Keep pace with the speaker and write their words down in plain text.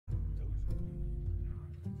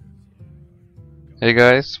Hey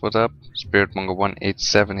guys, what's up?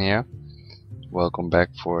 SpiritMonger187 here. Welcome back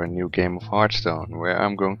for a new game of Hearthstone, where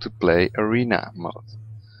I'm going to play Arena mode.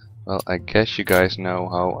 Well, I guess you guys know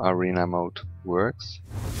how Arena mode works.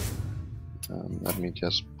 Let me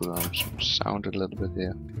just put on some sound a little bit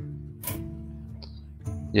here.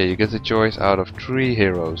 Yeah, you get the choice out of 3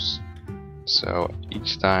 heroes. So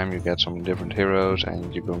each time you get some different heroes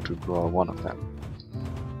and you're going to draw one of them.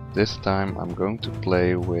 This time I'm going to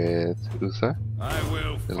play with Uther. I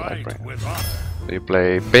will fight with honor. So you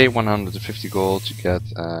pay 150 gold, you get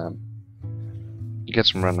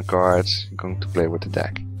some random cards. You're going to play with the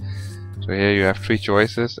deck. So here you have 3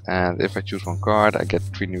 choices, and if I choose one card I get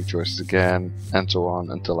 3 new choices again, and so on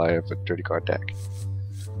until I have a 30 card deck.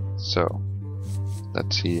 So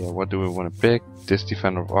let's see, what do we want to pick? This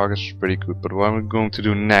Defender of August is pretty good, but what I'm going to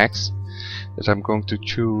do next is I'm going to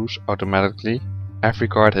choose automatically every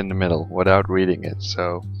card in the middle without reading it.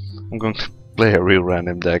 So I'm going to play a real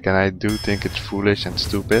random deck, and I do think it's foolish and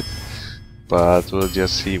stupid, but we'll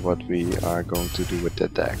just see what we are going to do with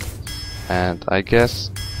that deck. And I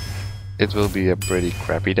guess it will be a pretty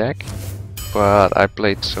crappy deck, but I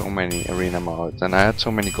played so many arena modes and I had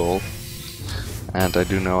so many gold, and I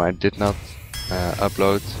do know I did not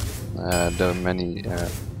upload the many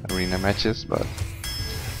arena matches, but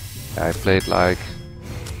I played like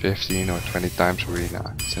 15 or 20 times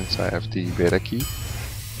arena since I have the beta key.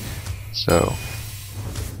 So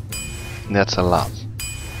that's a lot.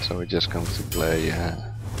 So we're just going to play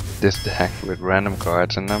this deck with random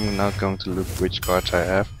cards, and I'm not going to look which cards I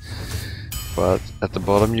have, but at the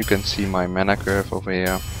bottom you can see my mana curve over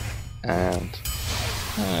here, and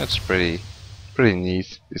it's pretty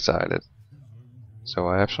neat decided. So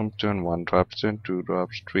I have some turn 1 drops, turn 2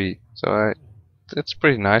 drops, 3, so it's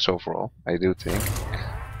pretty nice overall, I do think.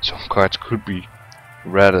 Some cards could be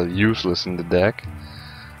rather useless in the deck,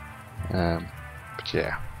 but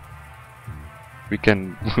yeah,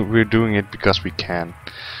 we're doing it because we can,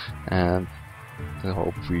 and I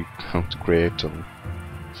hope we're going to create some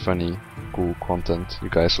funny, cool content you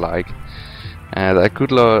guys like. And I could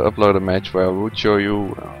upload a match where I would show you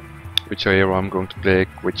which hero I'm going to pick,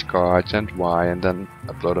 which cards and why, and then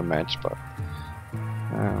upload a match, but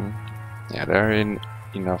yeah, there are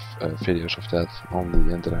enough videos of that on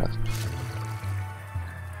the internet.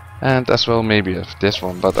 And as well maybe of this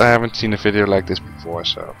one, but I haven't seen a video like this before,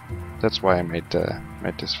 so that's why I made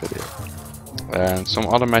this video. And some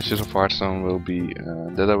other matches of Hearthstone will be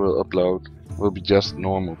that I will upload will be just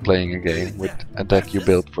normal playing a game with a deck you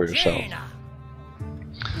build for yourself.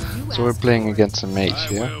 So we're playing against a mage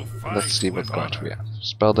here. Let's see what cards we have.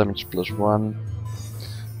 Spell damage +1.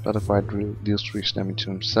 Butterfly deals 3 damage to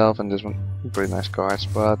himself, and this one pretty nice cards,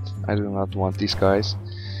 but I do not want these guys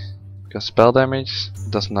because spell damage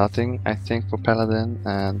does nothing, I think, for Paladin,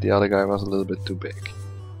 and the other guy was a little bit too big.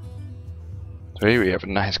 So here we have a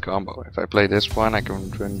nice combo. If I play this one, I can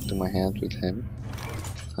return it to my hand with him.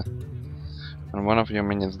 When one of your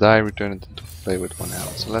minions die, return it into play with 1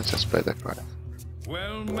 health. So let's just play that card.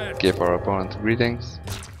 Well met. Give our opponent greetings.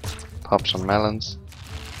 Pop some melons.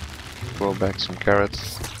 Throw back some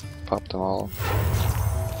carrots. Pop them all.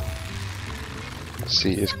 Let's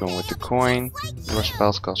see, he's going with the coin. Your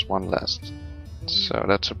spells cost 1 less. So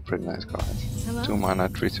that's a pretty nice card. 2 mana,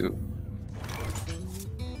 3/2.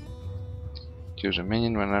 Choose a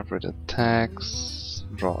minion whenever it attacks.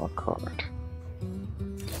 Draw a card.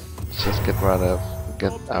 Let's just get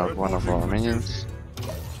out one of our minions.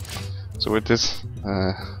 So with this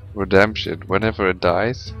redemption, whenever it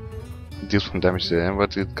dies, it deals 1 damage to him,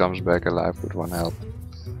 but it comes back alive with 1 health.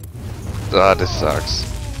 Ah, this sucks.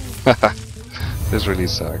 This really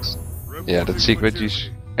sucks. Yeah, that secret,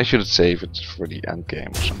 I should save it for the end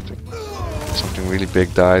game or something. Something really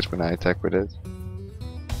big dies when I attack with it,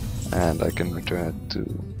 and I can return it to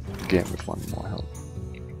the game with 1 more health.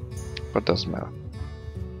 But doesn't matter.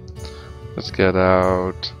 Let's get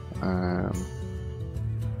out. I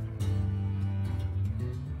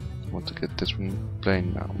want to get this one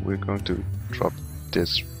playing now. We're going to drop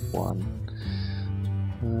this one.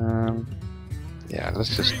 Yeah,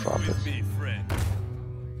 let's just drop it.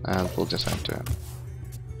 And we'll just enter.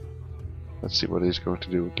 Let's see what he's going to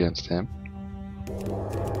do against him.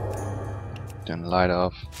 Then light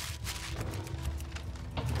off.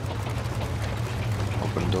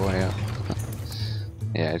 Open door here.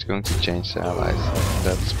 Yeah, it's going to change the allies.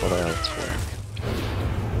 That's what I hoped for.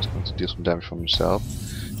 It's going to deal some damage from himself.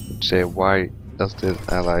 You'd say, why does this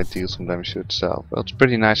ally deal some damage to itself? Well, it's a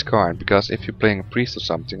pretty nice card, because if you're playing a priest or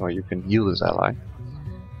something, or you can heal this ally,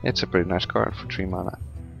 it's a pretty nice card for 3 mana.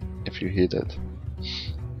 If you hit it.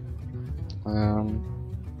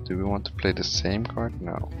 Do we want to play the same card?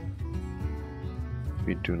 No.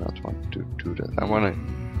 We do not want to do that. I want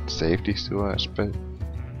to save these two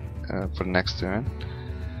for the next turn.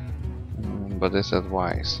 But is that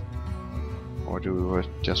wise? Or do we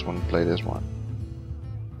just want to play this one?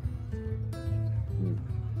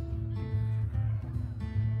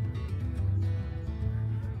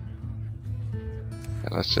 Yeah,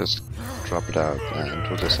 let's just drop it out and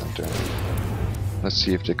do this end turn. Let's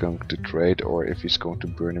see if they're going to trade or if he's going to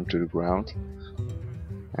burn him to the ground.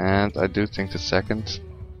 And I do think the second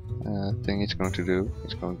thing he's going to do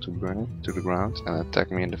is going to burn him to the ground and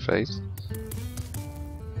attack me in the face.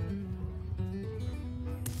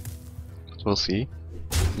 But we'll see.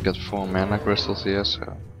 We got 4 mana crystals here,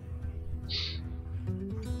 so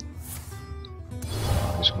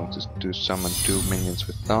he's going to do summon 2 minions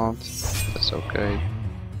with taunt. That's okay.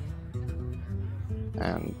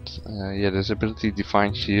 And yeah, this ability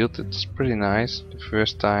Divine Shield, it's pretty nice. The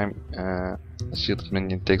first time a shielded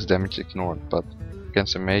minion takes damage ignored, but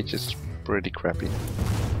against a mage it's pretty crappy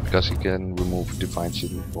because you can remove Divine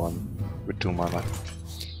Shield with 2 mana.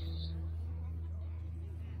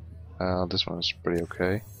 This one is pretty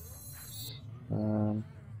okay. I'm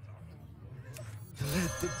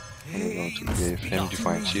going to give him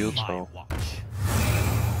Divine Shield, so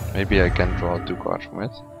maybe I can draw 2 cards from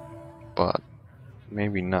it, but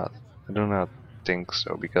maybe not. I do not think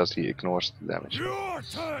so because he ignores the damage.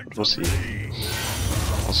 But we'll see.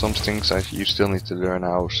 On some things you still need to learn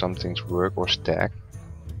how some things work or stack.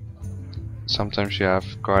 Sometimes you have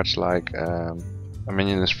cards like a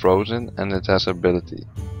minion is frozen and it has ability,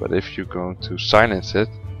 but if you're going to silence it,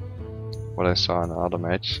 what I saw in the other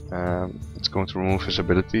match, it's going to remove his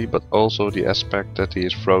ability but also the aspect that he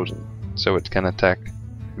is frozen, so it can attack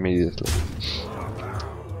immediately.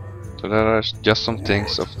 So there are just some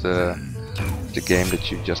things of the game that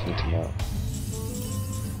you just need to know.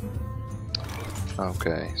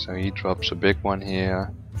 Okay, so he drops a big one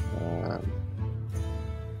here.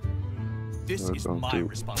 We're going to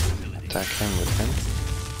attack him with him.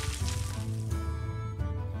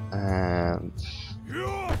 And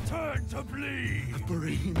Your turn to bleed.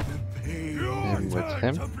 Bring the pain. him with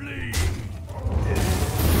him.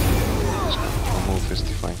 Remove his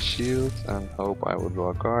Divine Shield and hope I will draw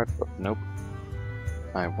a card, but nope.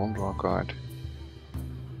 I won't draw a card.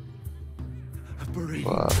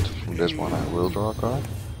 But from this one I will draw a card.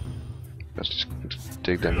 Because he's going to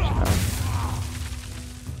take damage now.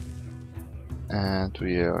 And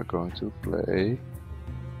we are going to play.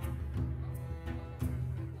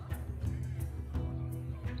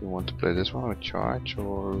 Do you want to play this one with charge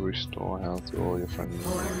or restore health to all your friendly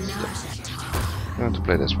minions? You want to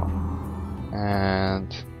play this one.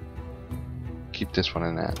 And keep this one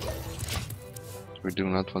in hand. We do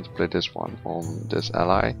not want to play this one on this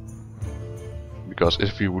ally, because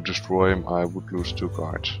if we would destroy him I would lose 2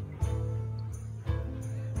 cards.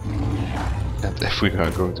 And if we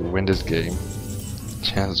are going to win this game,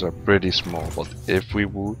 chances are pretty small, but if we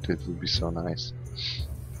would, it would be so nice.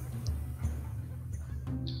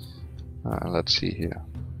 Let's see here.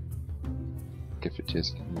 Give it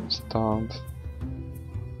just instant.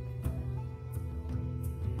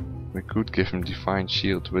 We could give him Divine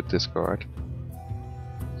Shield with this card.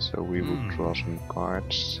 So we would draw some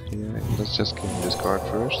cards here. Let's just give him this card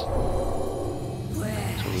first.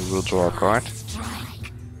 So we will draw a card.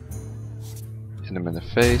 Hit him in the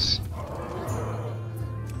face.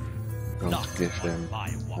 I'm going to give him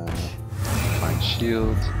Divine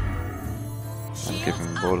Shield. And give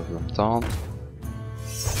him both of them taunt.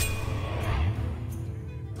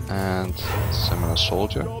 And summon a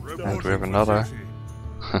soldier. And we have another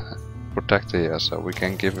protector here, so we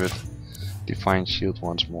can give it Divine Shield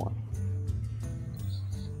once more.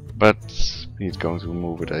 But he's going to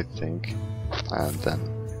remove it, I think. And then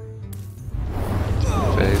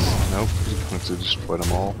face. Nope, he's going to destroy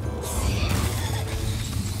them all.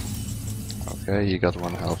 Okay, he got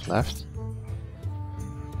 1 health left.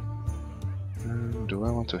 Do I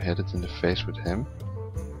want to hit it in the face with him?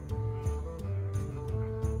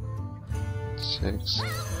 6.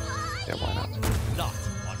 Yeah, why not? Not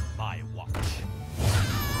on my watch.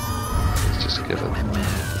 Let's just kill it.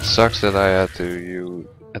 It sucks that I had to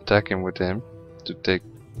attack him with him to take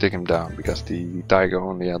him down, because the tiger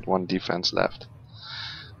only had 1 defense left.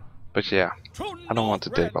 But yeah, I don't want to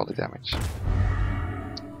take all the damage.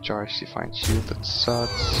 Charge Divine Shield, that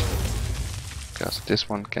sucks. Because this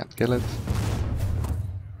one can't kill it.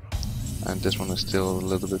 And this one is still a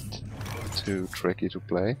little bit too tricky to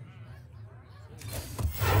play.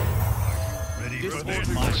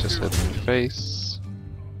 Let's just hit him in the face.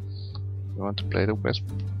 You want to play the Wisp?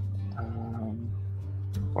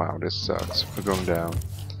 Wow, this sucks. We're going down.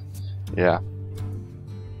 Yeah.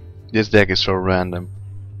 This deck is so random.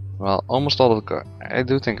 Well, almost all of the cards. I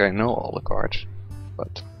do think I know all the cards,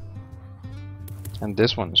 but and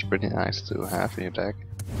this one is pretty nice to have in your deck,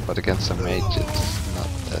 but against a mage it's not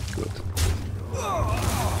that good,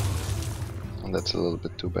 and that's a little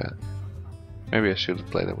bit too bad. Maybe I should have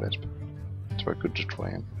played a wisp, so I could destroy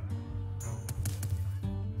him.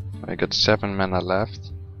 I got 7 mana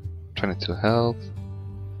left, 22 health.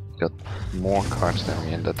 Got more cards than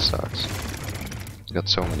me, and that sucks. He's got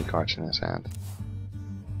so many cards in his hand.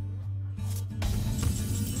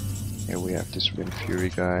 Here we have this Wind Fury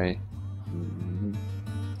guy.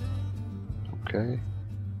 Okay.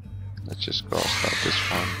 Let's just cast out this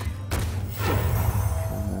one.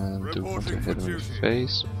 And do want to hit him in the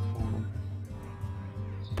face.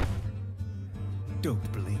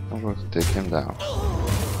 Don't believe. I'm going to take him down.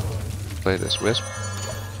 Play this Wisp,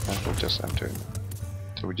 and we'll just enter him.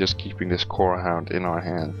 So we're just keeping this Core Hound in our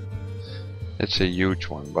hand. It's a huge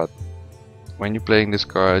one, but when you're playing this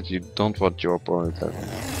card, you don't want your opponent having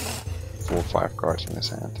 4 or 5 cards in his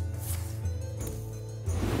hand.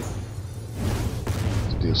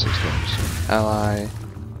 Deal 6 damage to an ally.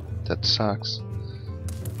 That sucks.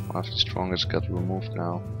 One of the strongest got removed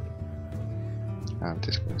now. And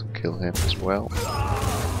this is going to kill him as well.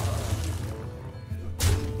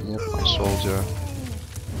 Yep, my soldier.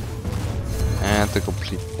 And the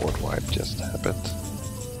complete board wipe just happened.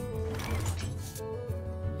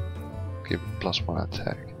 Give it +1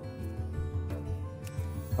 attack.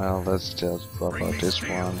 Well, let's just drop out this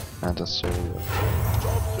one and a soldier.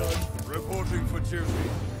 Reporting for duty.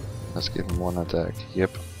 Let's give him 1 attack.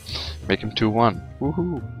 Yep. Make him 2-1.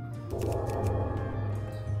 Woohoo!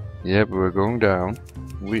 Yep, we're going down.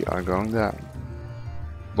 We are going down.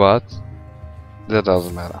 But that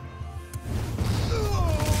doesn't matter.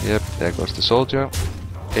 Yep, there goes the soldier.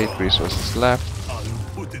 8 resources left. I'll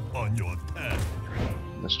put it on your tab.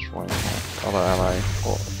 Destroying my other ally.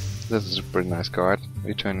 Oh, this is a pretty nice card.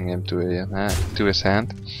 Returning him to his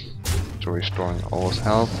hand. So restoring all his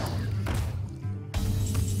health.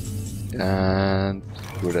 And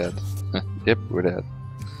we're dead. Yep, we're dead.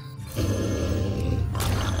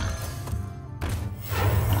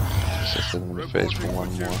 Just hit him in the face for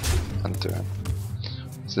 1 more and turn.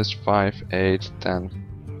 This is 5, 8, 10,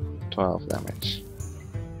 12 damage.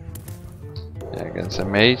 Yeah, against a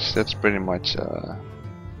mage, that's pretty much a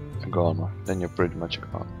goner. Then you're pretty much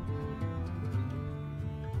gone.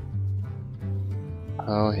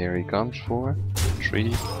 Well, here he comes for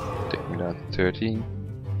 3, take me down to 13,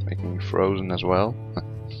 making me frozen as well.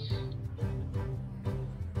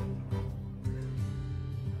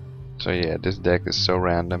 So yeah, this deck is so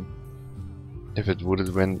random. If it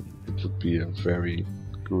wouldn't win, it would be a very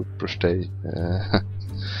good prestige.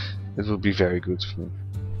 It would be very good for me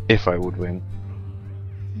if I would win.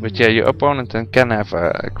 But yeah, your opponent then can have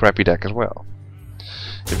a crappy deck as well.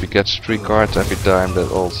 If he gets 3 cards every time that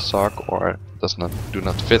all suck or do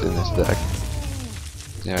not fit in his deck,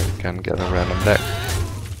 yeah, you can get a random deck.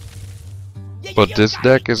 But this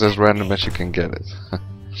deck is as random as you can get it.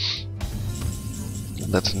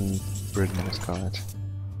 That's a pretty nice card.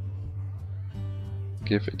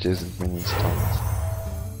 Give adjacent minions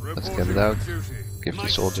taunt. Let's get it out. Give the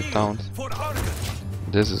soldier taunt.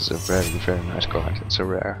 This is a very nice card. It's a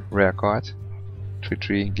rare card.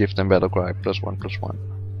 3/3. Give them battle cry +1/+1.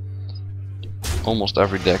 Almost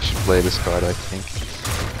every deck should play this card, I think.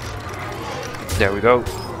 There we go.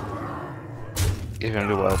 Give him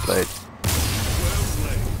the well played.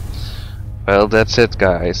 Well, that's it,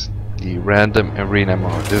 guys. The random arena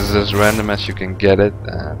mode. This is as random as you can get it,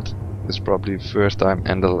 and it's probably the first time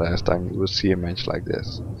and the last time you will see a match like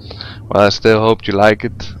this. Well, I still hope you like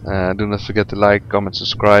it. Do not forget to like, comment,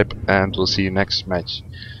 subscribe, and we'll see you next match.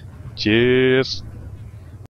 Cheers!